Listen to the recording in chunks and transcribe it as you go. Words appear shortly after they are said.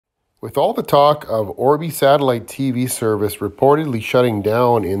With all the talk of Orby Satellite TV Service reportedly shutting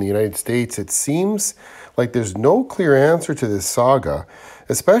down in the United States, it seems like there's no clear answer to this saga,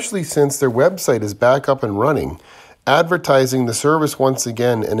 especially since their website is back up and running, advertising the service once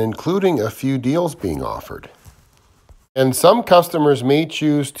again and including a few deals being offered. And some customers may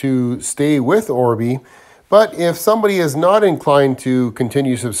choose to stay with Orby, but if somebody is not inclined to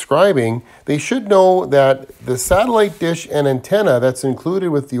continue subscribing, they should know that the satellite dish and antenna that's included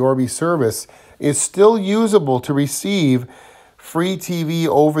with the Orby service is still usable to receive free TV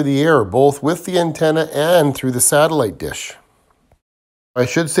over the air, both with the antenna and through the satellite dish. I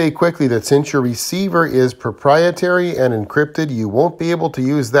should say quickly that since your receiver is proprietary and encrypted, you won't be able to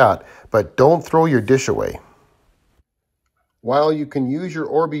use that, but don't throw your dish away. While you can use your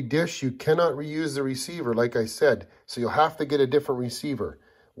Orby dish, you cannot reuse the receiver, like I said, so you'll have to get a different receiver.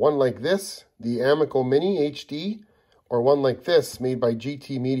 One like this, the Amico Mini HD, or one like this, made by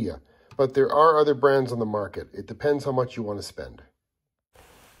GT Media. But there are other brands on the market. It depends how much you want to spend.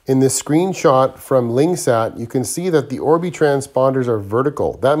 In this screenshot from Lingsat, you can see that the Orby transponders are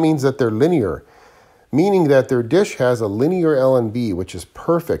vertical. That means that they're linear, meaning that their dish has a linear LNB, which is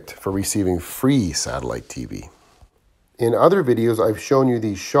perfect for receiving free satellite TV. In other videos, I've shown you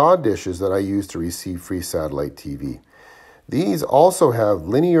these Shaw dishes that I use to receive free satellite TV. These also have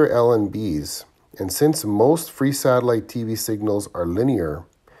linear LNBs, and since most free satellite TV signals are linear,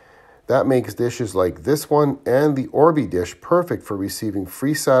 that makes dishes like this one and the Orby dish perfect for receiving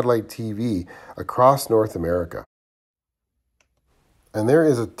free satellite TV across North America. And there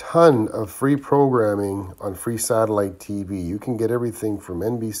is a ton of free programming on free satellite TV. You can get everything from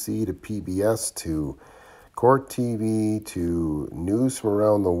NBC to PBS to Court TV to news from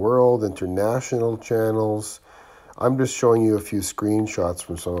around the world, international channels. I'm just showing you a few screenshots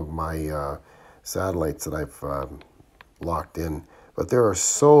from some of my satellites that I've locked in. But there are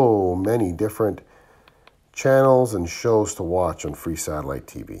so many different channels and shows to watch on free satellite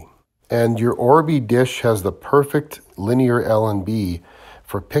TV. And your Orby dish has the perfect linear LNB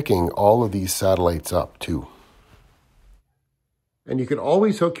for picking all of these satellites up too. And you can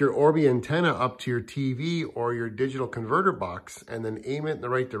always hook your Orby antenna up to your TV or your digital converter box and then aim it in the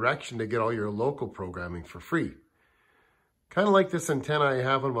right direction to get all your local programming for free. Kind of like this antenna I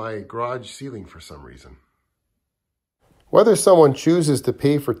have on my garage ceiling for some reason. Whether someone chooses to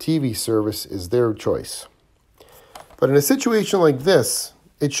pay for TV service is their choice. But in a situation like this,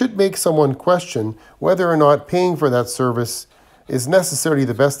 it should make someone question whether or not paying for that service is necessarily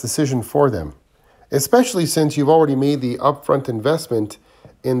the best decision for them, especially since you've already made the upfront investment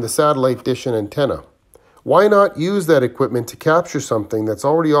in the satellite dish and antenna. Why not use that equipment to capture something that's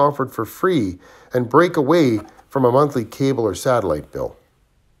already offered for free and break away from a monthly cable or satellite bill?